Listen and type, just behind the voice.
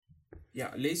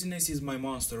Yeah, laziness is my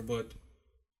monster, but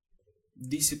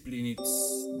discipline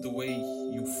it's the way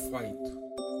you fight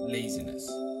laziness.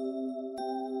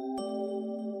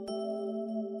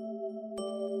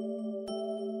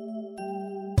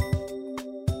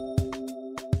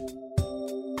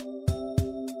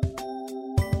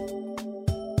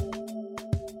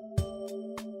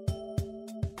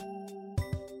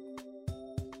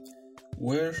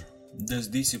 Where does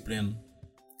discipline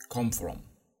come from?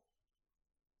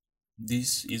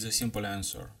 This is a simple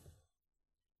answer.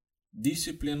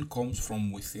 Discipline comes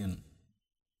from within.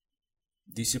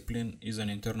 Discipline is an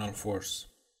internal force.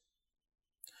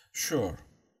 Sure,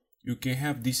 you can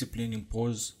have discipline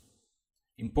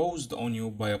imposed on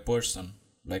you by a person,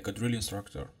 like a drill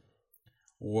instructor,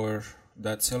 or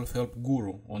that self-help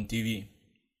guru on TV.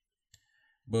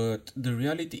 But the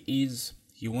reality is,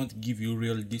 he won't give you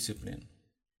real discipline.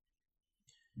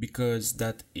 Because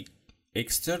that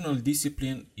external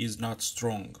discipline is not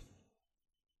strong.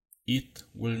 It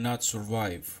will not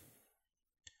survive.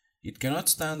 It cannot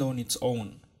stand on its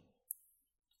own.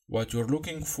 What you're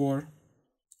looking for,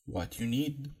 what you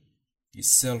need,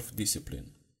 is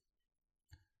self-discipline.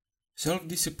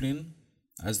 Self-discipline,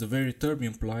 as the very term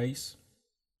implies,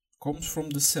 comes from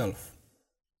the self,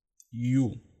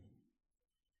 you.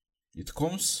 It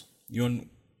comes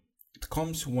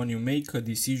when you make a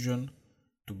decision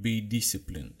to be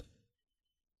disciplined.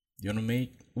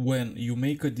 When you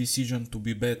make a decision to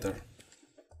be better.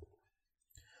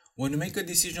 When you make a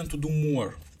decision to do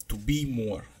more, to be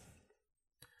more.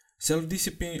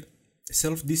 Self-discipline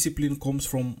comes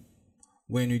from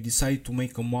when you decide to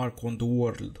make a mark on the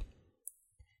world.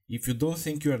 If you don't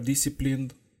think you are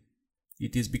disciplined,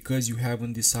 it is because you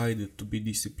haven't decided to be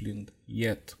disciplined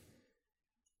yet.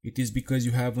 It is because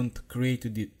you haven't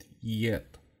created it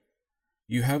yet.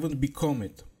 You haven't become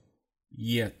it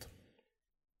yet.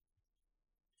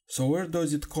 So where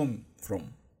does it come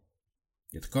from?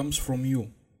 It comes from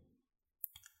you.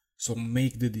 So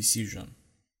make the decision.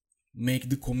 Make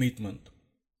the commitment.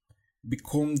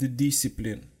 Become the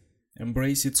discipline.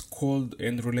 Embrace its cold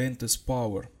and relentless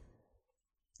power.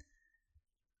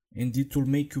 And it will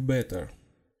make you better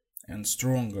and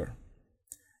stronger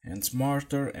and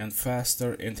smarter and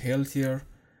faster and healthier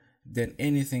than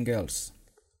anything else.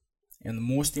 And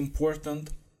most important,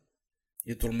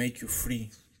 it will make you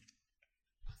free.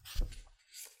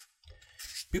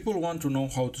 People want to know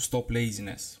how to stop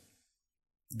laziness.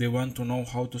 They want to know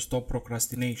how to stop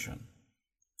procrastination.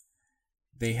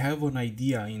 They have an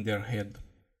idea in their head,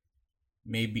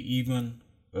 maybe even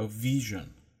a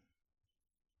vision.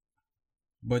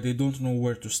 But they don't know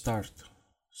where to start,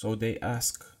 so they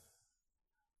ask.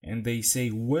 And they say,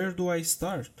 where do I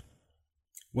start?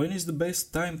 When is the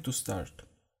best time to start?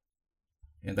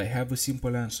 And I have a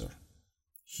simple answer.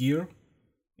 Here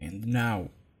and now.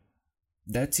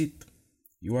 That's it.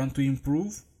 You want to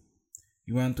improve?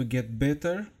 You want to get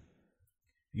better?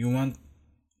 You want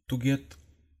to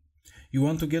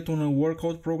get on a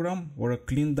workout program or a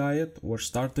clean diet or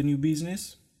start a new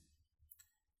business?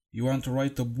 You want to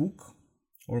write a book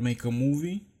or make a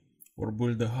movie or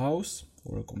build a house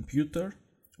or a computer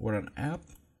or an app?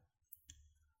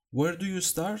 Where do you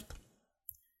start?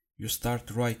 You start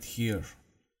right here.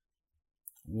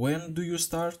 When do you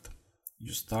start?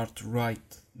 You start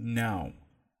right now.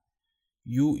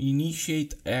 You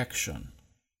initiate action.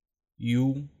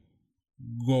 You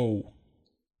go.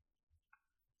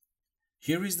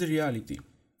 Here is the reality.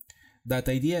 That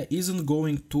idea isn't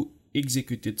going to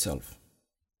execute itself.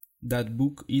 That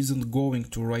book isn't going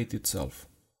to write itself.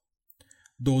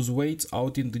 Those weights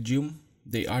out in the gym,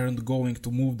 they aren't going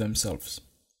to move themselves.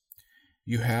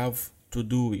 You have to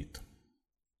do it.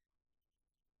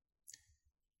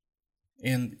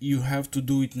 And you have to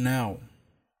do it now.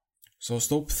 So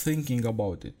stop thinking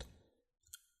about it.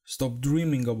 Stop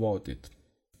dreaming about it.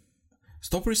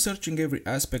 Stop researching every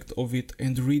aspect of it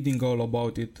and reading all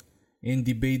about it and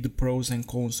debate the pros and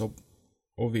cons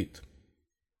of it.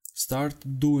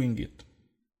 Start doing it.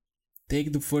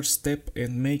 Take the first step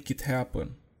and make it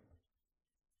happen.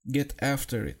 Get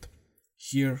after it.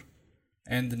 Here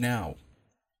and now.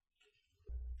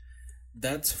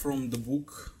 That's from the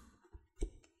book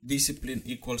Discipline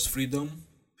Equals Freedom,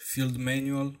 Field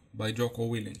Manual by Jocko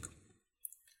Willink.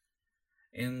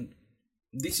 And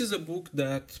this is a book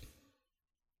that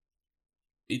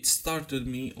it started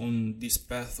me on this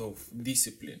path of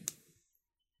discipline.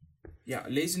 Yeah,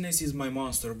 laziness is my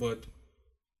monster, but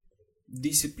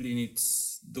discipline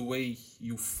it's the way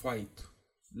you fight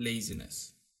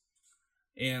laziness.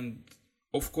 And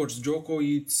of course Jocko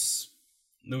it's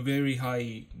a very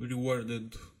high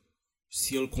rewarded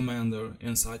SEAL commander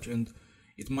and such, and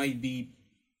it might be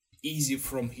easy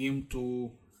from him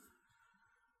to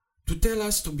tell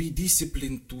us to be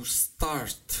disciplined, to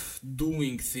start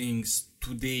doing things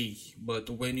today. But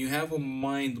when you have a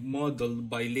mind muddled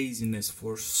by laziness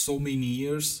for so many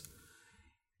years,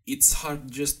 it's hard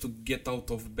just to get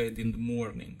out of bed in the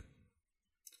morning.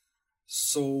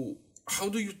 So how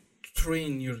do you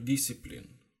train your discipline?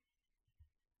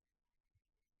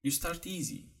 You start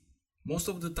easy. Most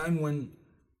of the time when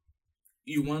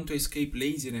you want to escape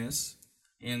laziness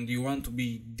and you want to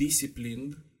be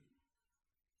disciplined,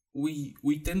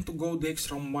 we tend to go the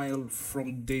extra mile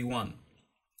from day one.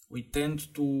 We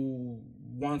tend to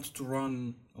want to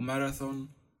run a marathon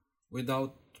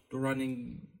without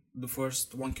running the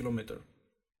first 1 kilometer.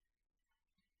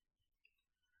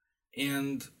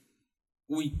 And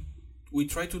we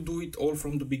try to do it all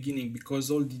from the beginning because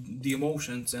all the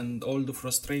emotions and all the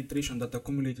frustration that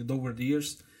accumulated over the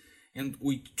years, and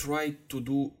we try to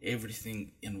do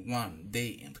everything in one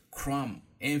day and cram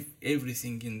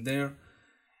everything in there.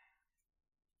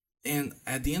 And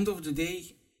at the end of the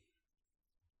day,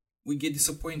 we get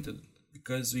disappointed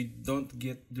because we don't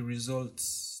get the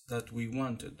results that we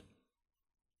wanted.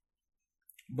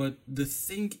 But the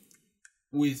thing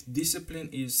with discipline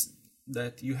is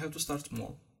that you have to start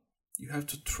small. You have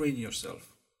to train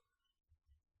yourself.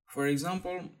 For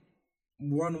example,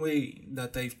 one way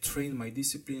that I've trained my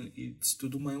discipline is to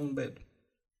do my own bed.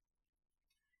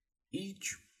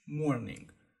 Each morning,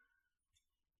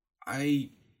 I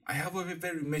have a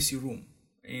very messy room,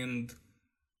 and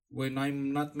when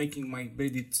I'm not making my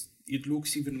bed, it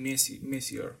looks even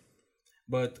messier.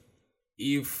 But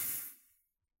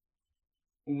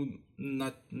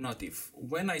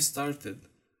when I started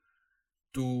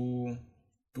to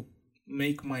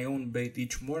make my own bed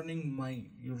each morning, my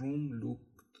room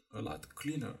looked a lot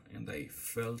cleaner and I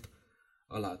felt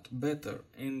a lot better.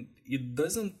 And it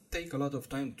doesn't take a lot of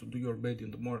time to do your bed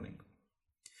in the morning.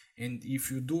 And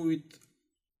if you do it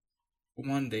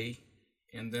one day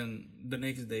and then the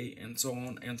next day and so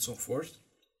on and so forth,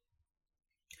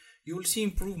 you will see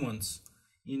improvements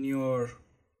in your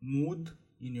mood,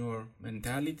 in your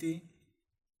mentality,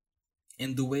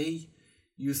 and the way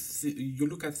you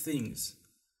look at things.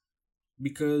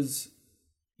 Because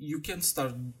you can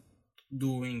start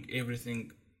doing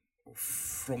everything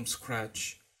from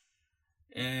scratch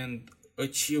and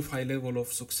achieve high level of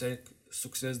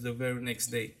success the very next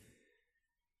day.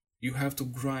 You have to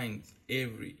grind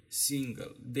every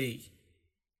single day.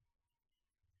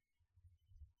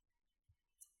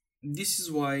 This is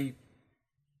why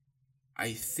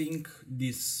I think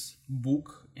this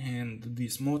book and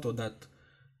this motto that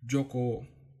Joko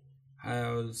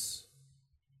has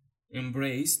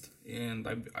embraced, and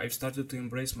I've started to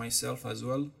embrace myself as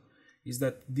well, is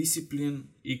that discipline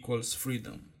equals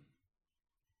freedom.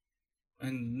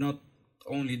 And not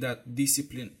only that,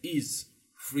 discipline is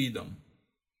freedom.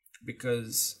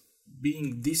 Because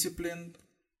being disciplined,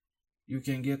 you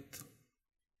can get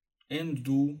and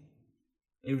do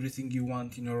everything you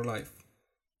want in your life.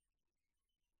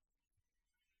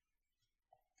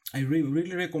 I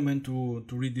really recommend to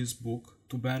read this book.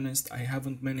 To be honest, I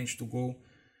haven't managed to go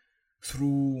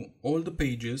through all the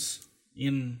pages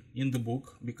in the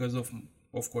book because of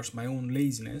course my own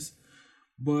laziness,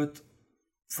 but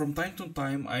from time to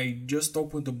time I just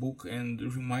open the book and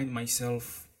remind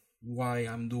myself why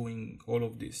I'm doing all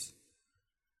of this,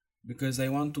 because I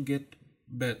want to get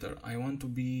better. I want to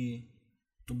be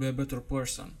a better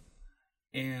person,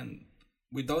 and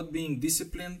without being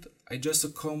disciplined I just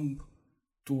succumb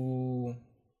to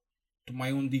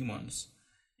my own demons,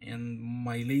 and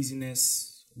my laziness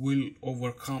will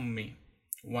overcome me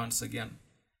once again.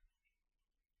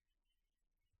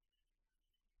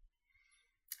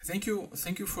 Thank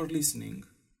you for listening.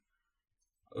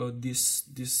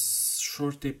 This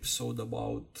short episode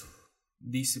about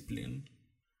discipline.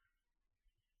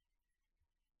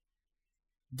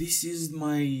 This is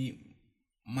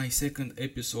my second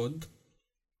episode,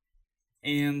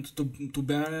 and to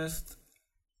be honest,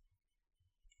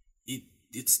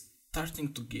 it's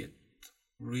starting to get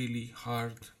really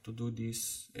hard to do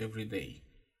this every day.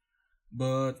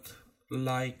 But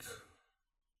like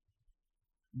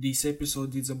this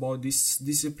episode is about this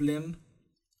discipline,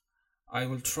 I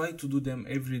will try to do them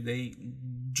every day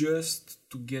just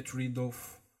to get rid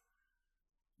of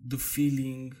the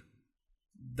feeling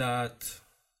that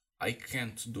I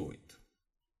can't do it.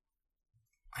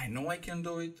 I know I can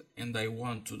do it and I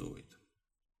want to do it.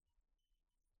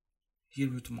 Hear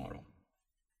you tomorrow.